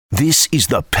This is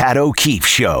the Pat O'Keefe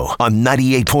Show on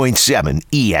 98.7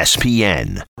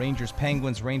 ESPN. Rangers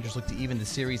look to even the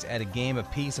series at a game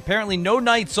apiece. Apparently no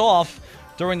nights off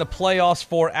during the playoffs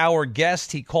for our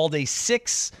guest. He called a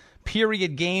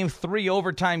 6-period game, 3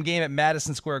 overtime game at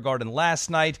Madison Square Garden last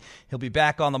night. He'll be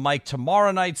back on the mic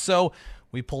tomorrow night. So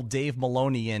we pulled Dave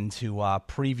Maloney in to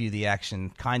preview the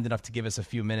action. Kind enough to give us a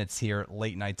few minutes here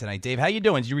late night tonight. Dave, how you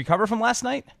doing? Did you recover from last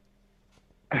night?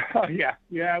 Yeah,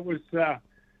 it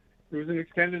was an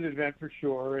extended event for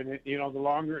sure, and the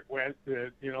longer it went,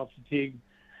 fatigue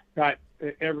got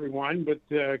everyone. But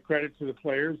credit to the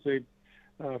players; they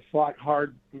fought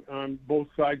hard on both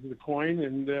sides of the coin,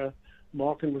 and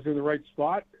Malkin was in the right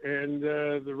spot, and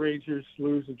the Rangers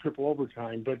lose in triple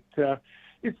overtime. But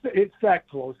it's that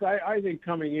close. I think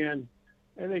coming in,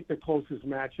 I think the closest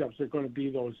matchups are going to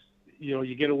be those.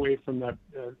 You get away from the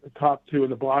top two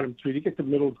and the bottom two. You get the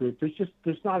middle group.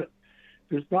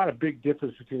 There's not a big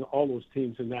difference between all those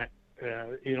teams in that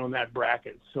in that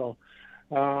bracket. So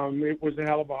it was a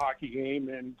hell of a hockey game,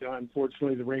 and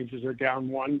unfortunately the Rangers are down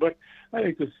 1. But I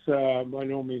think this by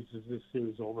no means is this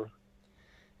series over.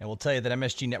 And we'll tell you that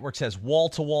MSG Networks has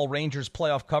wall-to-wall Rangers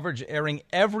playoff coverage, airing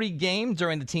every game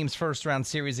during the team's first-round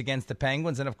series against the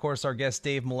Penguins. And, of course, our guest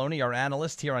Dave Maloney, our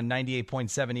analyst here on 98.7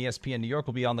 ESPN New York,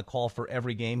 will be on the call for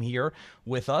every game here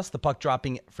with us. The puck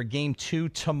dropping for Game 2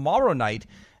 tomorrow night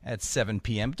at 7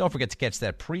 p.m. But don't forget to catch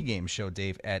that pregame show,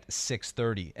 Dave, at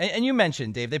 6:30. And you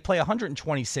mentioned, Dave, they play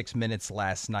 126 minutes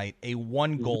last night, a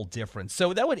 1-goal difference.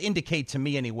 So that would indicate to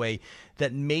me anyway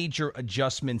that major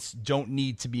adjustments don't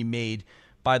need to be made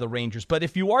by the Rangers. But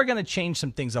if you are going to change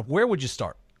some things up, where would you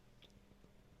start?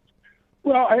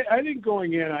 Well, I think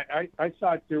going in, I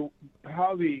thought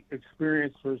how the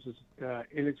experience versus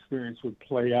inexperience would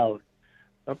play out,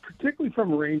 particularly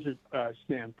from a Rangers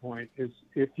standpoint, is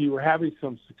if you were having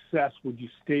some success, would you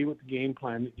stay with the game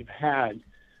plan that you've had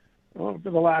for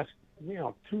the last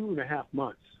 2.5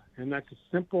 months? And that's a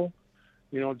simple,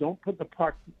 don't put the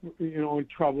puck in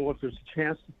trouble. If there's a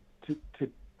chance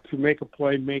to make a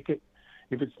play, make it.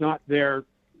 If it's not there,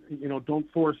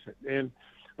 don't force it. And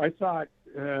I thought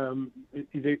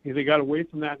they got away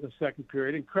from that in the second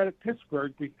period. And credit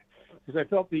Pittsburgh, because I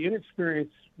felt the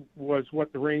inexperience was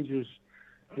what the Rangers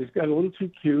has got a little too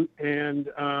cute. And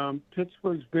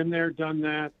Pittsburgh's been there, done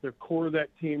that. Their core of that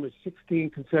team is 16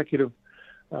 consecutive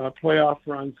playoff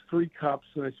runs, 3 cups.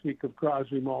 And I speak of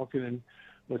Crosby, Malkin, and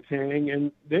Letang.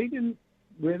 And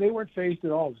they weren't phased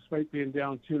at all, despite being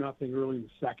down 2-0 early in the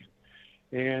second.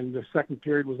 And the second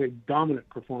period was a dominant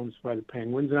performance by the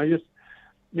Penguins. And I just,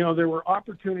 there were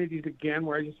opportunities again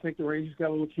where I just think the Rangers got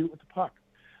a little cute with the puck.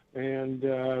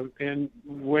 And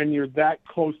when you're that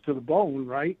close to the bone,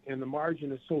 right, and the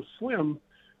margin is so slim,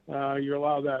 you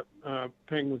allow that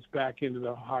Penguins back into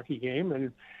the hockey game.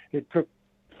 And it took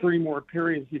 3 more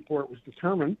periods before it was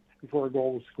determined, before a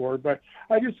goal was scored. But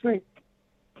I just think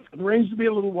the Rangers will be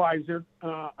a little wiser,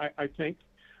 I think,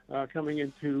 coming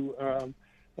into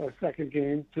second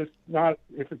game. Just not,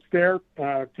 if it's there,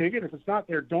 take it. If it's not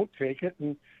there, don't take it,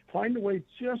 and find a way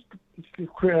just to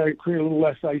create a little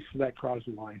less ice for that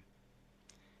Crosby line.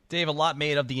 Dave, a lot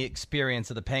made of the experience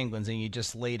of the Penguins, and you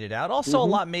just laid it out. Also, a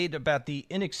lot made about the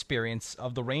inexperience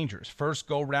of the Rangers. First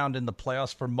go-round in the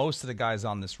playoffs for most of the guys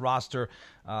on this roster,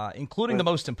 including the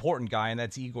most important guy, and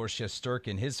that's Igor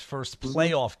Shesterkin. His first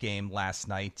playoff game last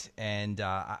night, and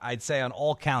I'd say on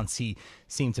all counts he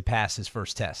seemed to pass his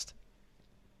first test.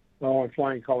 Oh, and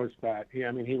flying colors, Pat. He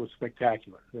was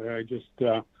spectacular. I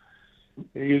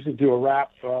usually do a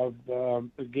wrap of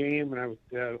the game, and I was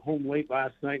home late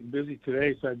last night and busy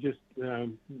today, so I'm just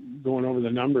going over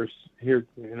the numbers here.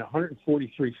 And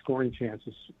 143 scoring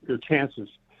chances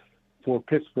for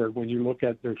Pittsburgh when you look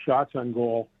at their shots on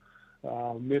goal,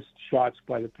 missed shots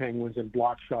by the Penguins, and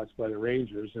blocked shots by the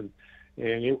Rangers, and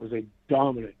it was a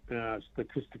dominant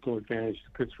statistical advantage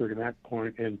to Pittsburgh at that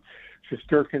point. And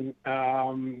Shesterkin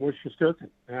was Shesterkin.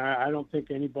 I don't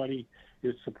think anybody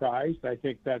is surprised. I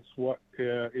think that's what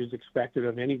is expected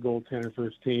of any goaltender for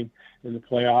his team in the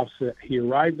playoffs. He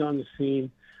arrived on the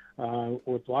scene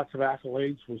with lots of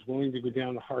accolades, was willing to go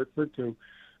down to Hartford to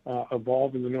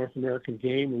evolve in the North American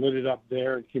game, lit it up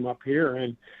there, and came up here.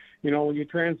 And, when you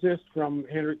transition from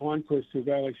Henrik Lundqvist to a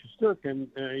guy like Shesterkin,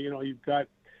 you've got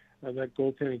that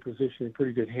goaltending position in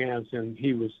pretty good hands, and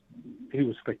he was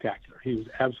spectacular. He was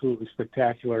absolutely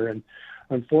spectacular. And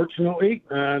unfortunately,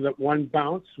 that one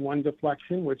bounce, one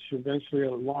deflection, which eventually the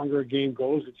longer a game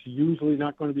goes, it's usually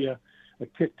not going to be a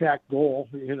tic-tac goal.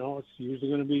 It's usually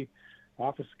going to be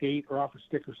off a skate or off a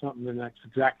stick or something, and that's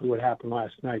exactly what happened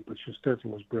last night. But Shesterkin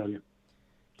was brilliant.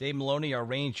 Dave Maloney, our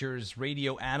Rangers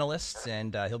radio analyst,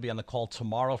 and he'll be on the call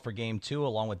tomorrow for Game 2,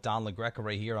 along with Don LaGreca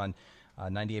right here on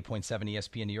 98.7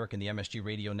 ESPN New York and the MSG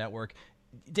Radio Network.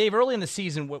 Dave, early in the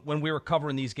season, when we were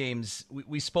covering these games,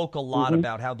 we spoke a lot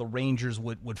about how the Rangers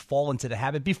would fall into the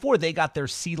habit. Before they got their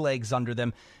sea legs under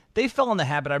them, they fell in the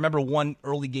habit. I remember one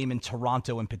early game in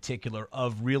Toronto in particular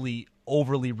of really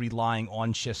overly relying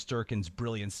on Shesterkin's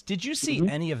brilliance. Did you see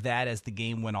any of that as the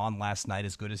game went on last night,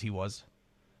 as good as he was?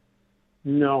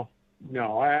 No.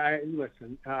 I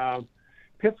listen.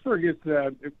 Pittsburgh is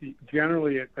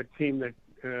generally a team that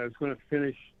is going to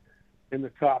finish in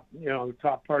the top, the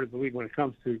top part of the league when it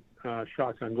comes to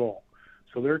shots on goal.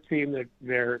 So they're a team that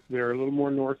they're a little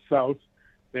more north-south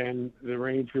than the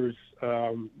Rangers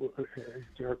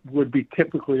would be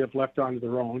typically if left on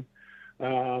their own.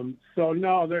 So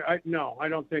I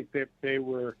don't think that they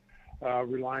were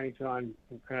reliant on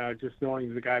just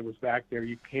knowing the guy was back there.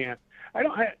 You can't.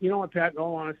 You know what, Pat? In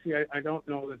all honesty, I don't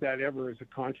know that ever is a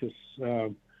conscious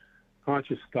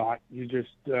thought. You just,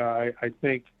 I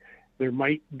think there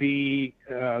might be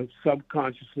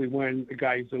subconsciously when the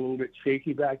guy's a little bit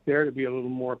shaky back there to be a little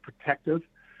more protective.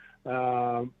 But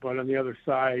on the other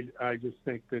side, I just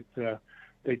think that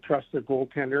they trust their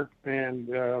goaltender, and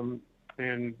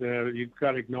you've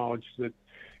got to acknowledge that,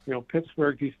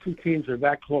 Pittsburgh, these two teams are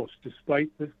that close,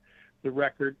 despite the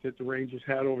record that the Rangers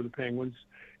had over the Penguins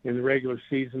in the regular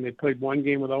season. They played one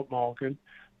game without Malkin.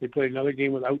 They played another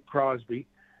game without Crosby.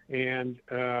 And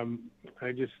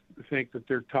I just think that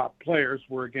their top players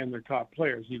were, again, their top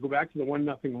players. You go back to the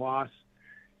 1-0 loss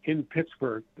in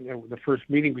Pittsburgh, the first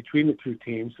meeting between the two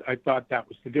teams, I thought that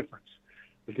was the difference.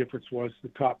 The difference was the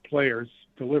top players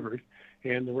delivered,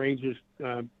 and the Rangers'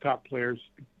 top players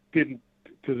didn't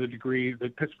to the degree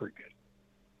that Pittsburgh did.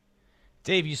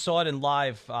 Dave, you saw it in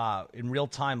live, in real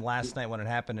time last night when it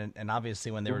happened, and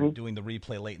obviously when they were doing the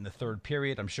replay late in the third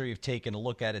period. I'm sure you've taken a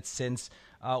look at it since.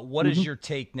 What is your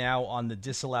take now on the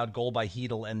disallowed goal by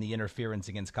Hedl and the interference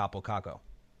against Kaapo Kakko?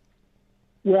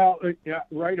 Well,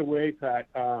 right away, Pat.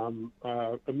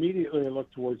 Immediately I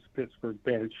looked towards the Pittsburgh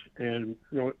bench, and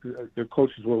the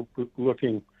coaches were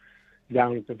looking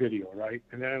down at the video, right?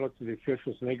 And then I looked at the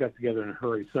officials, and they got together in a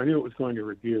hurry, so I knew it was going to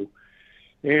review.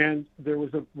 And there was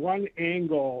one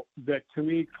angle that, to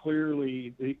me,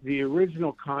 clearly the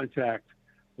original contact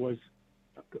was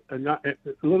a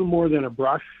little more than a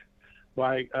brush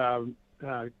by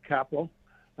Kakko,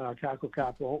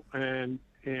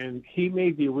 and he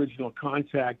made the original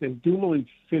contact, and Dumoulin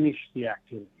finished the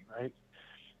activity, right?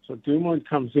 So Dumoulin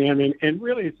comes in, and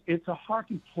really it's a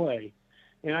hockey play,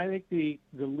 and I think the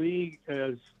league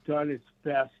has done its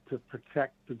best to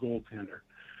protect the goaltender,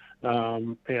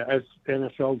 as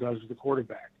NFL does the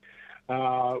quarterback.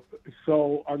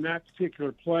 So on that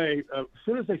particular play, as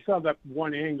soon as I saw that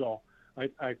one angle,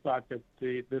 I thought that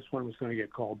this one was going to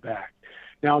get called back.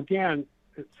 Now, again,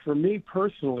 for me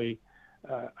personally,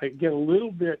 I get a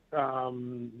little bit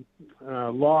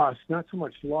lost, not so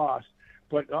much lost,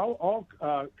 but all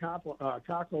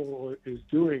Kakko is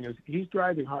doing is he's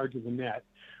driving hard to the net.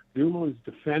 Dumoulin's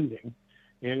defending,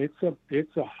 and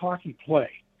it's a hockey play.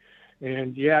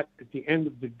 And yet, at the end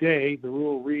of the day, the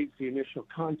rule reads the initial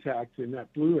contact in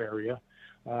that blue area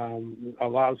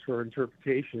allows for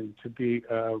interpretation to be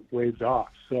waved off.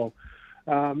 So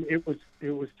it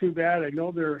was too bad. I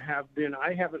know there have been.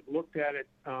 I haven't looked at it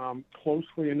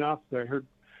closely enough. I heard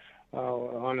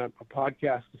on a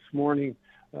podcast this morning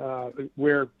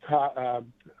where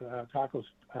Kakko's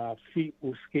feet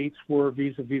or skates were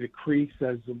vis-a-vis the crease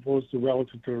as opposed to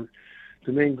relative to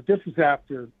main. But this is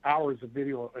after hours of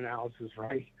video analysis,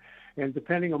 right? And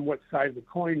depending on what side of the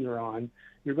coin you're on,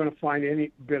 you're going to find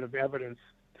any bit of evidence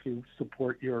to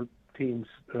support your team's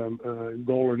goal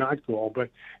or not goal. But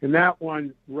in that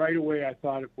one, right away, I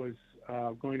thought it was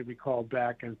going to be called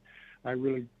back, and I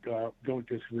really don't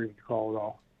disagree with the call at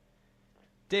all.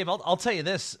 Dave, I'll tell you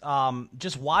this,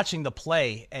 just watching the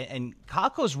play and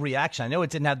Kakko's reaction, I know it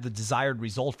didn't have the desired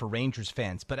result for Rangers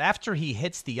fans, but after he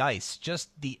hits the ice, just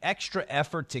the extra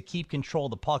effort to keep control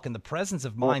of the puck and the presence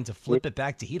of mind to flip it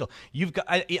back to Hedl.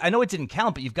 I know it didn't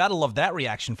count, but you've got to love that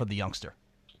reaction from the youngster.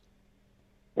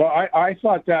 Well, I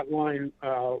thought that line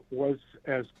was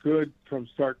as good from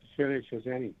start to finish as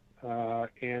any.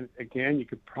 And again, you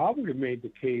could probably have made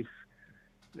the case,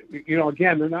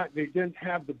 again, they didn't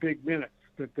have the big minutes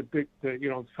that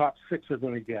the top six are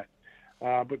going to get.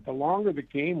 But the longer the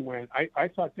game went, I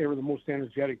thought they were the most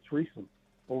energetic threesome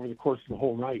over the course of the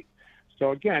whole night.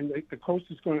 So again, the coach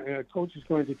is going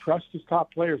to trust his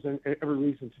top players, and every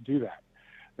reason to do that.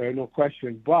 No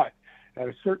question. But at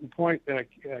a certain point,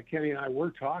 Kenny and I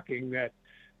were talking that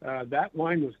that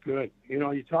line was good.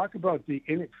 You talk about the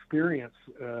inexperience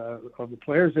of the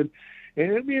players, and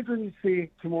it'll be interesting to see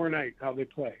tomorrow night how they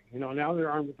play. Now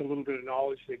they're armed with a little bit of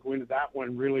knowledge. They go into that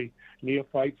one really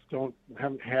neophytes,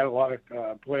 haven't had a lot of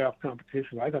playoff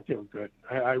competition. I thought they were good.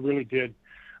 I really did.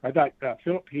 I thought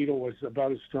Philip Hedl was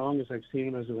about as strong as I've seen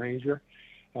him as a Ranger.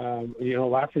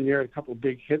 Lafreniere had a couple of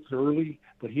big hits early,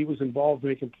 but he was involved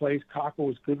making plays. Kakko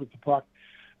was good with the puck.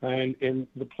 And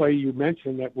the play you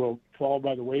mentioned that will fall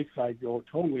by the wayside go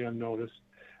totally unnoticed.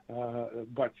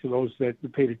 But to those that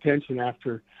paid attention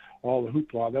after all the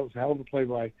hoopla, that was a hell of a play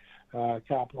by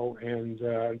Capo, and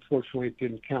unfortunately it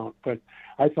didn't count. But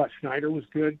I thought Schneider was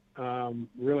good.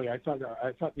 Really, I thought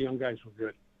the young guys were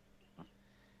good.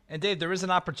 And Dave, there is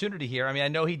an opportunity here. I mean, I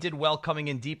know he did well coming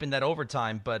in deep in that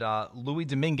overtime, but Louis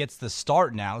Domingue gets the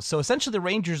start now. So essentially the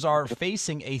Rangers are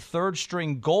facing a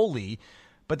third-string goalie.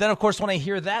 But then, of course, when I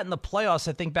hear that in the playoffs,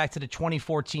 I think back to the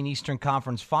 2014 Eastern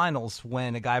Conference Finals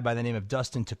when a guy by the name of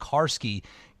Dustin Tokarski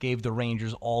gave the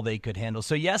Rangers all they could handle.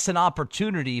 So, yes, an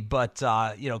opportunity, but,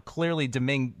 clearly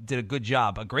Domingue did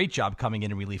a great job coming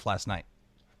in relief last night.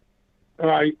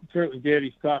 He certainly did.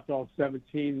 He stopped all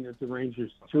 17 that the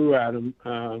Rangers threw at him.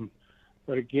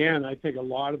 But again, I think a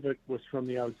lot of it was from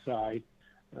the outside.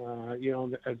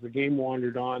 As the game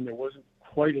wandered on, there wasn't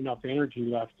quite enough energy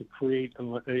left to create,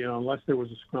 unless there was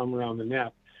a scrum around the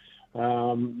net.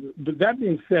 But that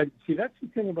being said, see, that's the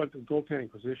thing about the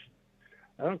goaltending position.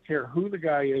 I don't care who the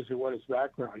guy is or what his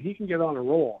background. He can get on a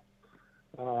roll.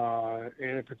 And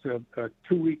if it's a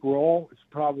 2-week roll, it's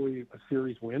probably a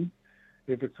series win.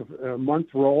 If it's a month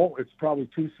roll, it's probably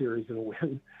 2 series and a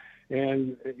win.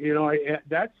 And,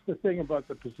 that's the thing about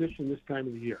the position this time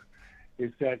of the year,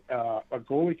 is that a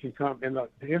goalie can come, and the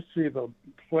history of the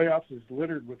playoffs is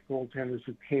littered with goaltenders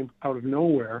who came out of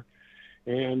nowhere,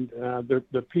 and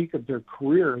the peak of their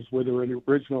careers where they were in the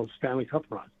original Stanley Cup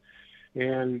run.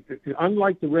 And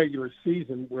unlike the regular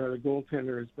season where the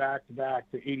goaltender is back-to-back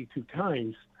to 82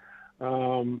 times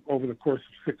over the course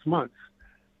of 6 months,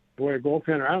 boy, a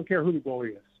goaltender, I don't care who the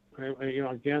goalie is.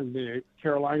 Again,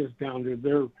 Carolina's down to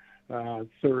their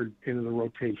third into the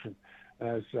rotation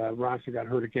as Ronson got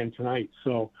hurt again tonight.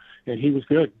 So, and he was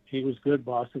good.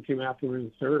 Boston came after him in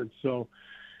the third. So,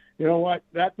 you know what?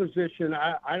 That position,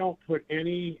 I don't put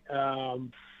any,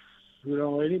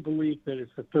 any belief that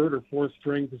it's the third or fourth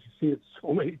string, because you see it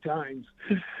so many times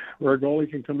where a goalie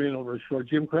can come in over a short.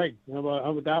 Jim Craig, how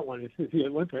about that one? It's the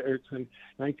Olympics. It's in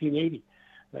 1980.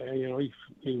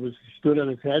 He stood on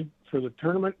his head for the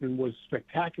tournament and was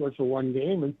spectacular for one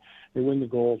game, and they win the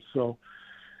gold. So,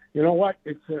 you know what?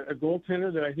 It's a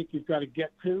goaltender that I think you've got to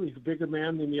get to. He's a bigger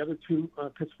man than the other two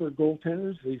Pittsburgh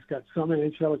goaltenders. He's got some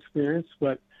NHL experience,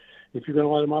 but if you're going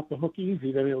to let him off the hook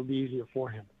easy, then it'll be easier for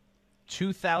him.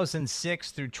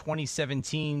 2006 through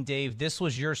 2017, Dave, this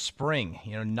was your spring,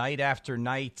 night after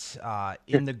night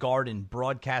in the Garden,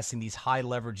 broadcasting these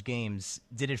high-leverage games.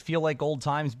 Did it feel like old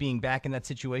times being back in that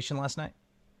situation last night?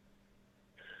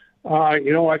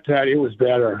 You know what, Tad? It was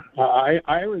better.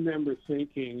 I remember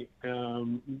thinking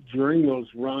during those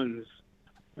runs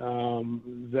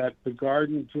that the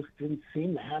Garden just didn't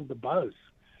seem to have the buzz.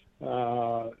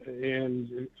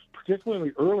 And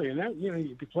particularly early, and that,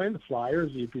 you'd be playing the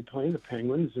Flyers, you'd be playing the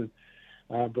Penguins, and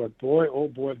but boy, oh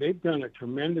boy, they've done a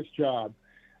tremendous job.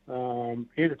 And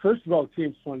first of all, the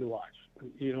team's fun to watch.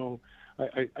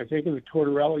 I think in the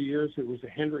Tortorella years, it was a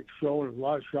Hendrick show, and a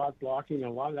lot of shot blocking, and a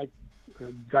lot of that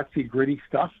gutsy, gritty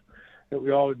stuff that we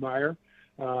all admire.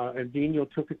 And Dino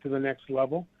took it to the next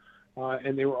level,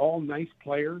 and they were all nice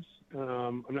players.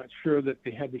 I'm not sure that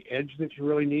they had the edge that you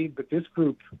really need, but this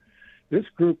group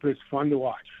is fun to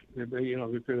watch. There's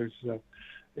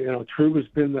True has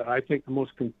been, I think, the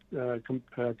most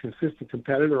consistent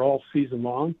competitor all season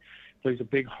long. Plays a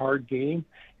big, hard game.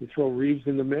 You throw Reeves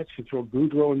in the mix, you throw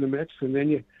Goudreau in the mix, and then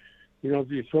you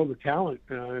throw the talent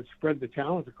and spread the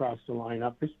talent across the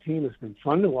lineup. This team has been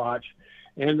fun to watch,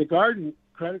 and the Garden,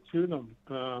 credit to them.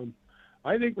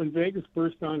 I think when Vegas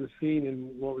burst on the scene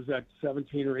in,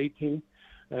 17 or 18,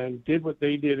 and did what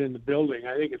they did in the building,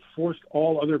 I think it forced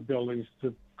all other buildings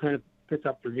to kind of pick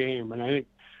up their game. And I think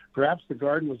perhaps the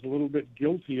Garden was a little bit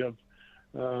guilty of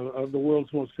the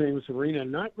world's most famous arena,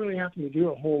 not really having to do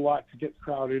a whole lot to get the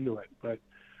crowd into it. But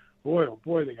boy, oh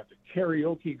boy, they got the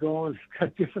karaoke going,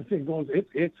 got different things going.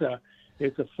 It's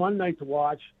a fun night to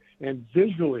watch, and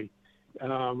visually, I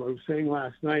was saying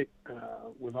last night,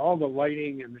 with all the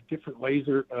lighting and the different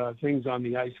laser things on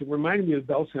the ice, it reminded me of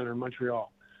the Bell Center in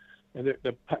Montreal. And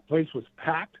the place was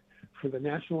packed for the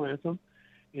national anthem,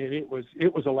 and it was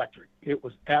electric. It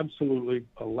was absolutely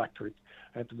electric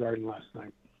at the Garden last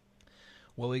night.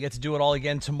 Well, we get to do it all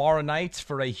again tomorrow night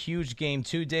for a huge game,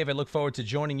 too. Dave, I look forward to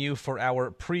joining you for our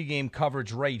pregame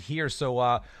coverage right here.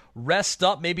 So rest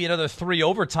up, maybe another 3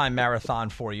 overtime marathon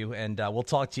for you, and we'll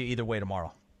talk to you either way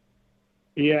tomorrow.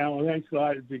 Yeah, well, thanks a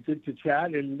lot. It'd be good to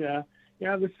chat. And,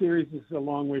 the series is a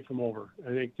long way from over. I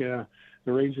think the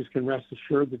Rangers can rest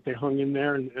assured that they hung in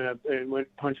there and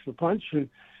went punch for punch.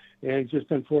 And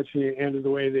just unfortunately ended the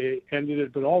way they ended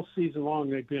it. But all season long,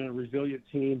 they've been a resilient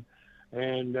team.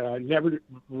 And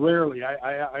rarely,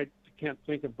 I can't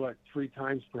think of but 3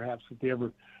 times perhaps that they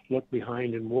ever looked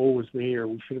behind and woe was me or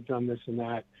we should have done this and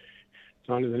that. It's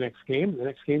on to the next game. The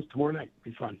next game's tomorrow night.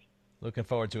 It'll be fun. Looking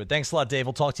forward to it. Thanks a lot, Dave.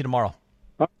 We'll talk to you tomorrow.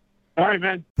 All right,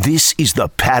 man. This is the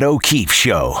Pat O'Keefe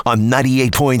Show on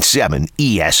 98.7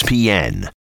 ESPN.